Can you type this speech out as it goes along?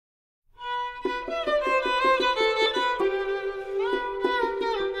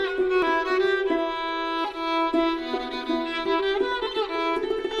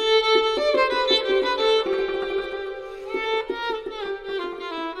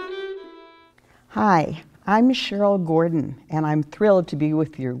Hi, I'm Cheryl Gordon, and I'm thrilled to be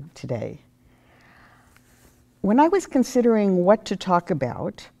with you today. When I was considering what to talk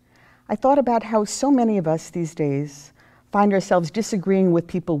about, I thought about how so many of us these days find ourselves disagreeing with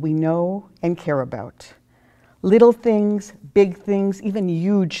people we know and care about. Little things, big things, even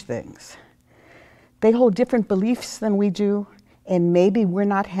huge things. They hold different beliefs than we do, and maybe we're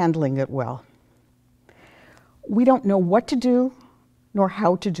not handling it well. We don't know what to do, nor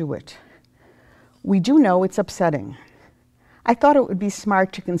how to do it. We do know it's upsetting. I thought it would be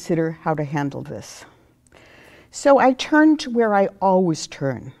smart to consider how to handle this. So I turned to where I always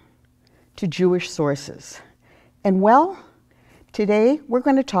turn, to Jewish sources. And well, today we're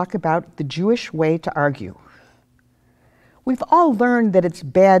going to talk about the Jewish way to argue. We've all learned that it's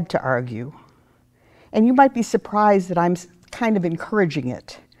bad to argue, and you might be surprised that I'm kind of encouraging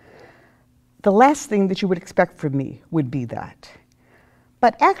it. The last thing that you would expect from me would be that.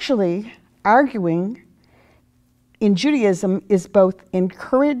 But actually, arguing in Judaism is both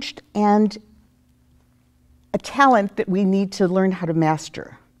encouraged and a talent that we need to learn how to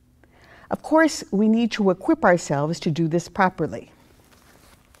master. Of course, we need to equip ourselves to do this properly.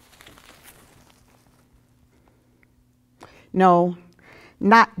 No,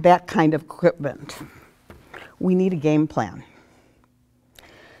 not that kind of equipment. We need a game plan.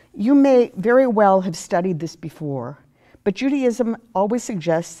 You may very well have studied this before, but Judaism always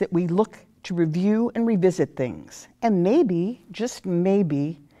suggests that we look to review and revisit things. And maybe, just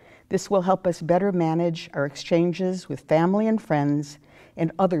maybe, this will help us better manage our exchanges with family and friends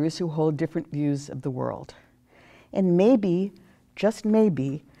and others who hold different views of the world. And maybe, just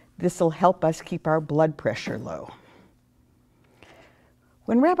maybe, this will help us keep our blood pressure low.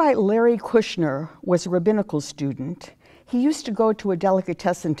 When Rabbi Larry Kushner was a rabbinical student, he used to go to a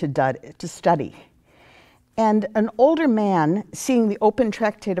delicatessen to study. And an older man, seeing the open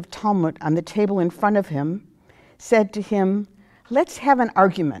tractate of Talmud on the table in front of him, said to him, "Let's have an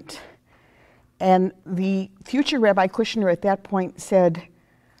argument." And the future Rabbi Kushner at that point said,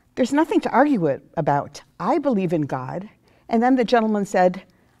 "There's nothing to argue about. I believe in God." And then the gentleman said,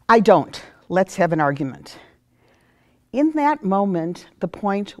 "I don't. Let's have an argument." In that moment, the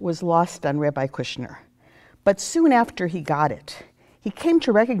point was lost on Rabbi Kushner. But soon after he got it, he came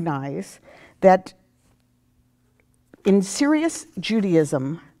to recognize that in serious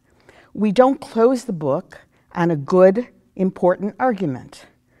Judaism, we don't close the book on a good, important argument.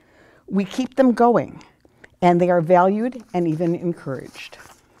 We keep them going, and they are valued and even encouraged.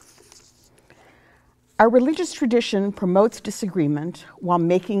 Our religious tradition promotes disagreement while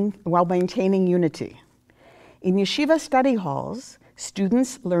maintaining unity. In yeshiva study halls,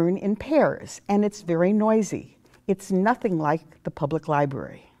 students learn in pairs, and it's very noisy. It's nothing like the public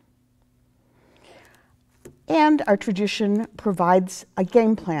library. And our tradition provides a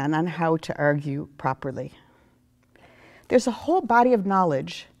game plan on how to argue properly. There's a whole body of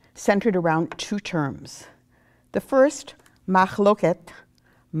knowledge centered around two terms. The first, machloket,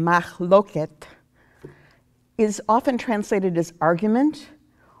 is often translated as argument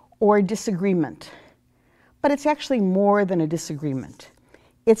or disagreement. But it's actually more than a disagreement.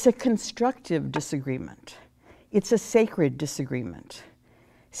 It's a constructive disagreement. It's a sacred disagreement.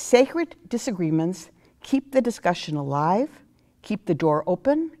 Sacred disagreements keep the discussion alive, keep the door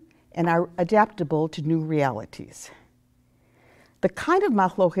open, and are adaptable to new realities. The kind of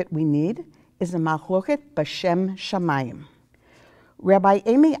machloket we need is a machloket b'shem shamayim. Rabbi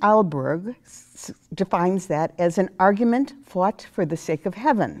Amy Alberg defines that as an argument fought for the sake of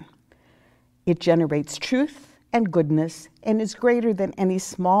heaven. It generates truth and goodness and is greater than any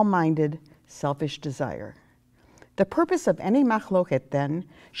small-minded, selfish desire. The purpose of any machloket, then,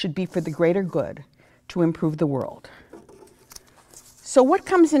 should be for the greater good, to improve the world. So what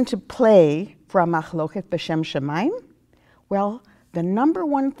comes into play for a machloket b'shem shamayim? Well, the number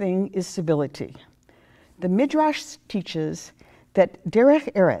one thing is civility. The Midrash teaches that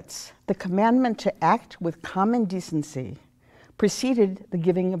derech eretz, the commandment to act with common decency, preceded the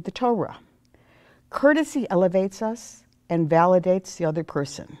giving of the Torah. Courtesy elevates us and validates the other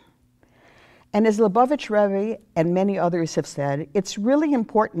person. And as Lubavitch Rebbe and many others have said, it's really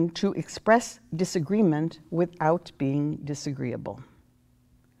important to express disagreement without being disagreeable.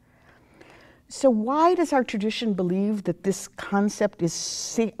 So why does our tradition believe that this concept of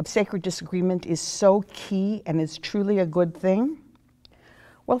sacred disagreement is so key and is truly a good thing?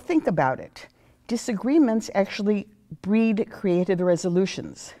 Well, think about it. Disagreements actually breed creative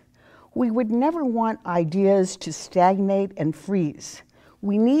resolutions. We would never want ideas to stagnate and freeze.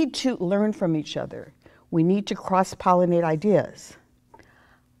 We need to learn from each other. We need to cross-pollinate ideas.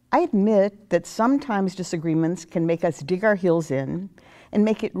 I admit that sometimes disagreements can make us dig our heels in and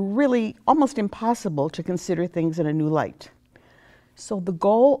make it really almost impossible to consider things in a new light. So the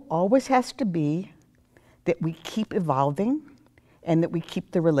goal always has to be that we keep evolving and that we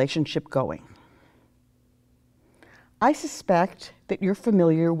keep the relationship going. I suspect that you're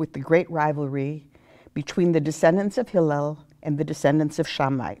familiar with the great rivalry between the descendants of Hillel and the descendants of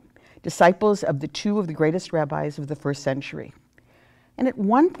Shammai, disciples of two of the greatest rabbis of the first century. And at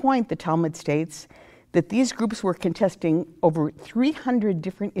one point, the Talmud states that these groups were contesting over 300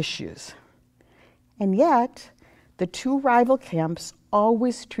 different issues. And yet, the two rival camps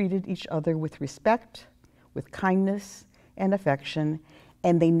always treated each other with respect, with kindness and affection,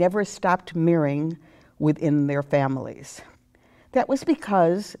 and they never stopped mirroring within their families. That was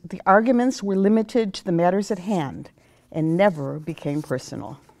because the arguments were limited to the matters at hand and never became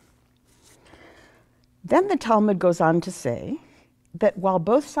personal. Then the Talmud goes on to say that while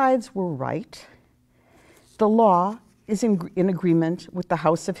both sides were right, the law is in agreement with the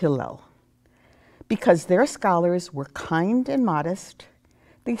house of Hillel. Because their scholars were kind and modest,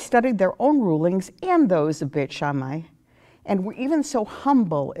 they studied their own rulings and those of Beit Shammai, and were even so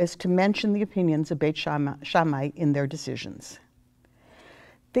humble as to mention the opinions of Beit Shammai in their decisions.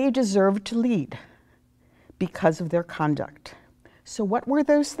 They deserved to lead because of their conduct. So what were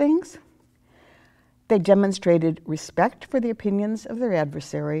those things? They demonstrated respect for the opinions of their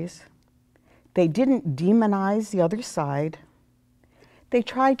adversaries. They didn't demonize the other side. They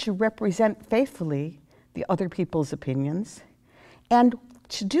tried to represent faithfully the other people's opinions. And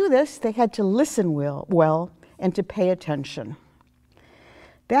to do this, they had to listen well and to pay attention.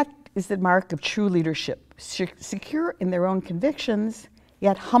 That is the mark of true leadership, secure in their own convictions,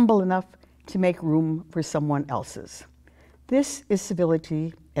 yet humble enough to make room for someone else's. This is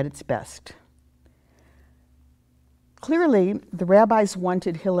civility at its best. Clearly, the rabbis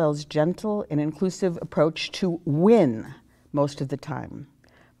wanted Hillel's gentle and inclusive approach to win most of the time,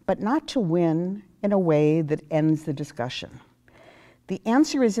 but not to win in a way that ends the discussion. The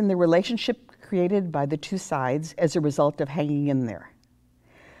answer is in the relationship created by the two sides as a result of hanging in there.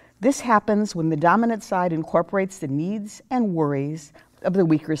 This happens when the dominant side incorporates the needs and worries of the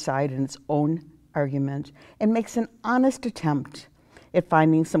weaker side in its own argument and makes an honest attempt at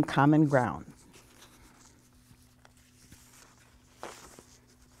finding some common ground.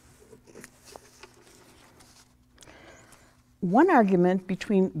 One argument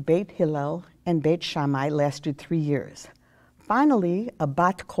between Beit Hillel and Beit Shammai lasted 3 years. Finally, a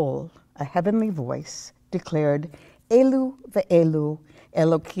bat kol, a heavenly voice, declared, Elu ve'elu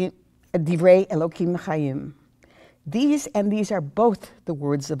divrei Elokim chayim. These and these are both the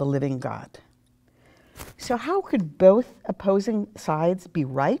words of a living God. So how could both opposing sides be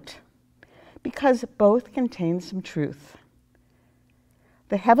right? Because both contain some truth.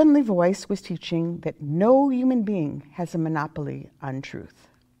 The heavenly voice was teaching that no human being has a monopoly on truth.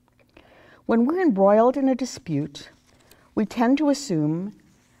 When we're embroiled in a dispute, we tend to assume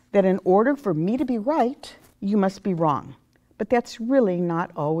that in order for me to be right, you must be wrong. But that's really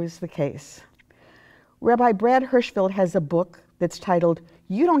not always the case. Rabbi Brad Hirschfeld has a book that's titled,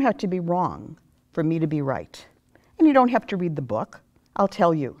 You Don't Have to Be Wrong for Me to Be Right. And you don't have to read the book. I'll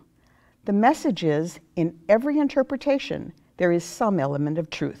tell you. The message is, in every interpretation, there is some element of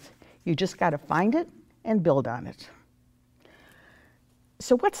truth. You just got to find it and build on it.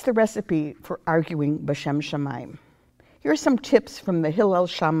 So what's the recipe for arguing B'Shem Shamayim? Here are some tips from the Hillel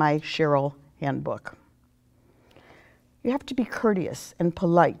Shammai Cheryl handbook. You have to be courteous and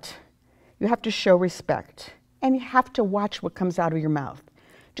polite. You have to show respect. And you have to watch what comes out of your mouth.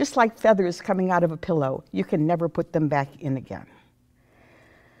 Just like feathers coming out of a pillow, you can never put them back in again.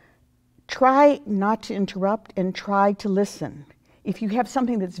 Try not to interrupt and try to listen. If you have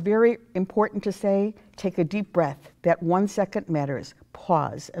something that's very important to say, take a deep breath. That 1 second matters.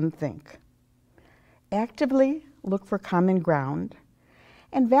 Pause and think. Actively look for common ground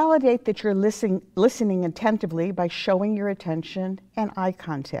and validate that you're listening attentively by showing your attention and eye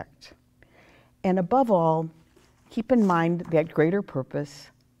contact. And above all, keep in mind that greater purpose,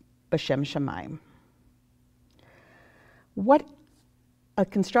 B'Shem Shamayim. What a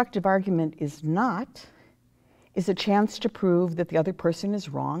constructive argument is not is a chance to prove that the other person is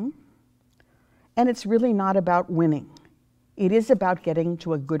wrong. And it's really not about winning. It is about getting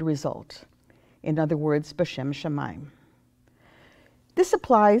to a good result. In other words, B'Shem Shamayim. This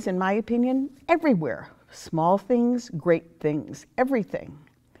applies, in my opinion, everywhere. Small things, great things, everything.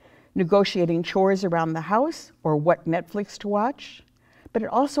 Negotiating chores around the house or what Netflix to watch. But it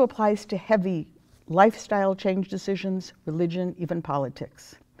also applies to heavy lifestyle change decisions, religion, even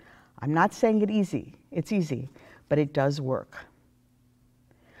politics. I'm not saying it's easy, but it does work.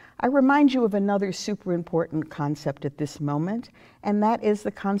 I remind you of another super important concept at this moment, and that is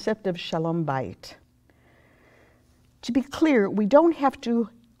the concept of shalom bayit. To be clear, we don't have to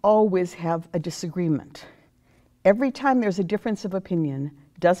always have a disagreement. Every time there's a difference of opinion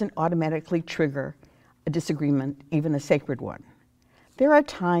doesn't automatically trigger a disagreement, even a sacred one. There are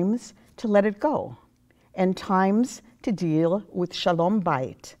times to let it go, and times to deal with shalom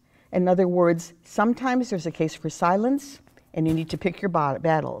bayit. In other words, sometimes there's a case for silence, and you need to pick your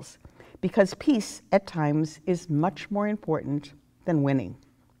battles, because peace at times is much more important than winning.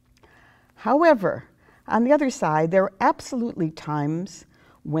 However, on the other side, there are absolutely times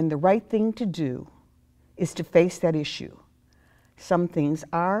when the right thing to do is to face that issue. Some things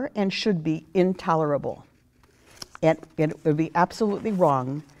are and should be intolerable, and it would be absolutely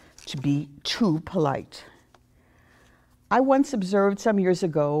wrong to be too polite. I once observed some years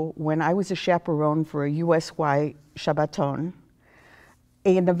ago, when I was a chaperone for a USY Shabbaton,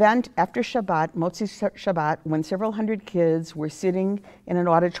 an event after Shabbat, Motzi Shabbat, when several hundred kids were sitting in an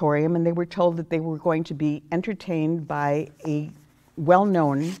auditorium and they were told that they were going to be entertained by a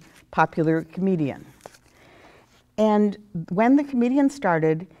well-known popular comedian. And when the comedian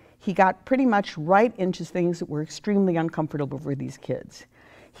started, he got pretty much right into things that were extremely uncomfortable for these kids.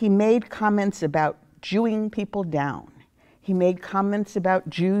 He made comments about Jewing people down. He made comments about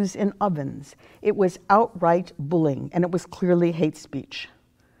Jews in ovens. It was outright bullying, and it was clearly hate speech.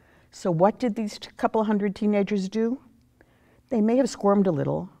 So what did these couple hundred teenagers do? They may have squirmed a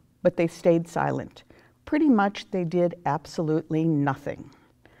little, but they stayed silent. Pretty much they did absolutely nothing.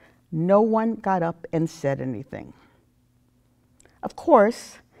 No one got up and said anything. Of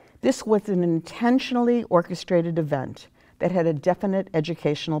course, this was an intentionally orchestrated event that had a definite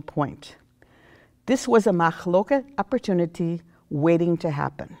educational point. This was a machloket opportunity waiting to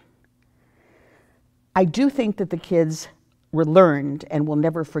happen. I do think that the kids were learned and will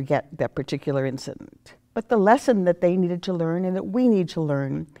never forget that particular incident. But the lesson that they needed to learn and that we need to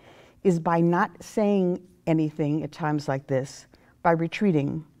learn is by not saying anything at times like this, by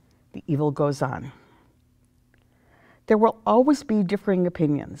retreating, the evil goes on. There will always be differing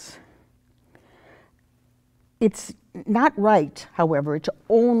opinions. It's not right, however, to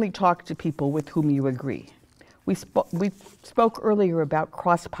only talk to people with whom you agree. We spoke earlier about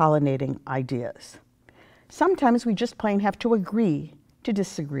cross-pollinating ideas. Sometimes we just plain have to agree to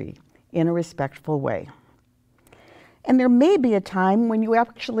disagree in a respectful way. And there may be a time when you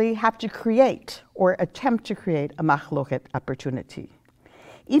actually have to create or attempt to create a machloket opportunity.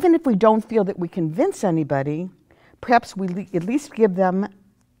 Even if we don't feel that we convince anybody, perhaps we at least give them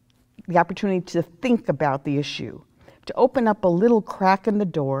the opportunity to think about the issue, to open up a little crack in the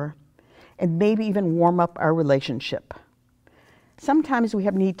door, and maybe even warm up our relationship. Sometimes we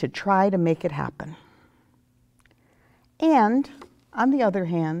need to try to make it happen. And, on the other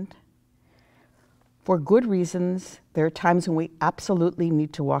hand, for good reasons, there are times when we absolutely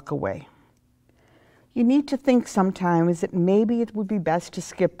need to walk away. You need to think sometimes that maybe it would be best to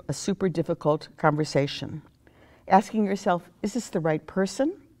skip a super difficult conversation, asking yourself, is this the right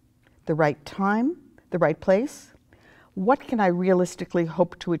person, the right time, the right place? What can I realistically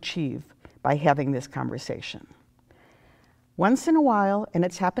hope to achieve by having this conversation? Once in a while, and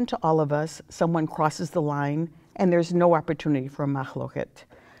it's happened to all of us, someone crosses the line and there's no opportunity for a machloket.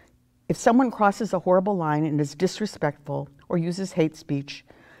 If someone crosses a horrible line and is disrespectful or uses hate speech,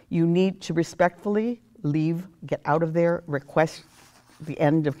 you need to respectfully leave, get out of there, request the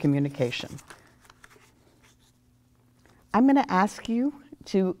end of communication. I'm going to ask you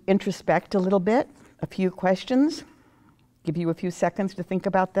to introspect a little bit, a few questions, give you a few seconds to think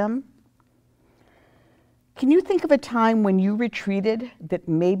about them. Can you think of a time when you retreated that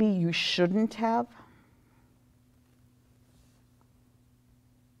maybe you shouldn't have?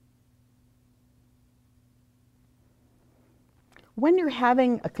 When you're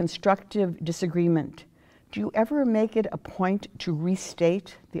having a constructive disagreement, do you ever make it a point to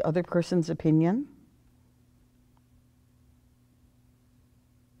restate the other person's opinion?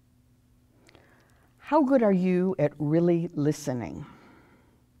 How good are you at really listening?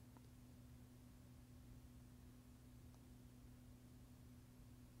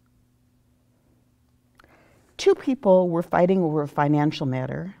 Two people were fighting over a financial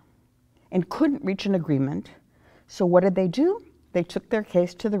matter and couldn't reach an agreement, so what did they do? They took their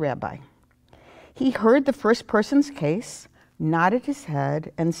case to the rabbi. He heard the first person's case, nodded his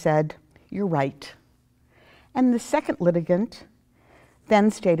head, and said, "You're right." And the second litigant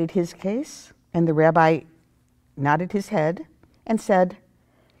then stated his case, and the rabbi nodded his head and said,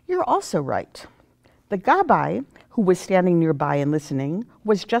 "You're also right." The gabbai, who was standing nearby and listening,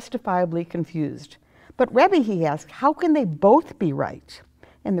 was justifiably confused. "But Rebbe," he asked, "how can they both be right?"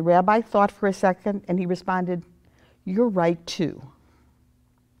 And the rabbi thought for a second, and he responded, "You're right too."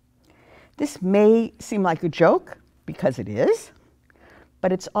 This may seem like a joke, because it is,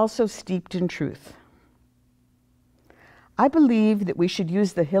 but it's also steeped in truth. I believe that we should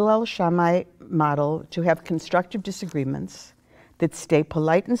use the Hillel Shammai model to have constructive disagreements that stay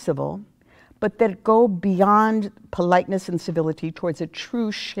polite and civil, but that go beyond politeness and civility towards a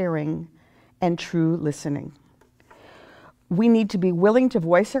true sharing and true listening. We need to be willing to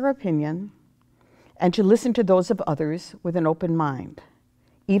voice our opinion and to listen to those of others with an open mind,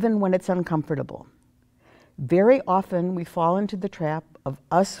 even when it's uncomfortable. Very often we fall into the trap of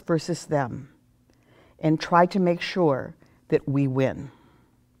us versus them and try to make sure that we win.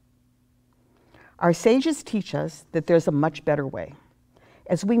 Our sages teach us that there's a much better way.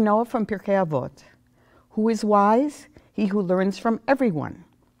 As we know from Pirkei Avot, who is wise? He who learns from everyone,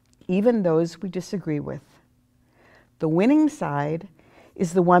 even those we disagree with. The winning side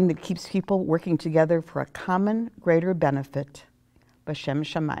is the one that keeps people working together for a common greater benefit, B'Shem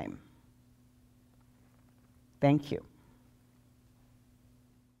Shamayim. Thank you.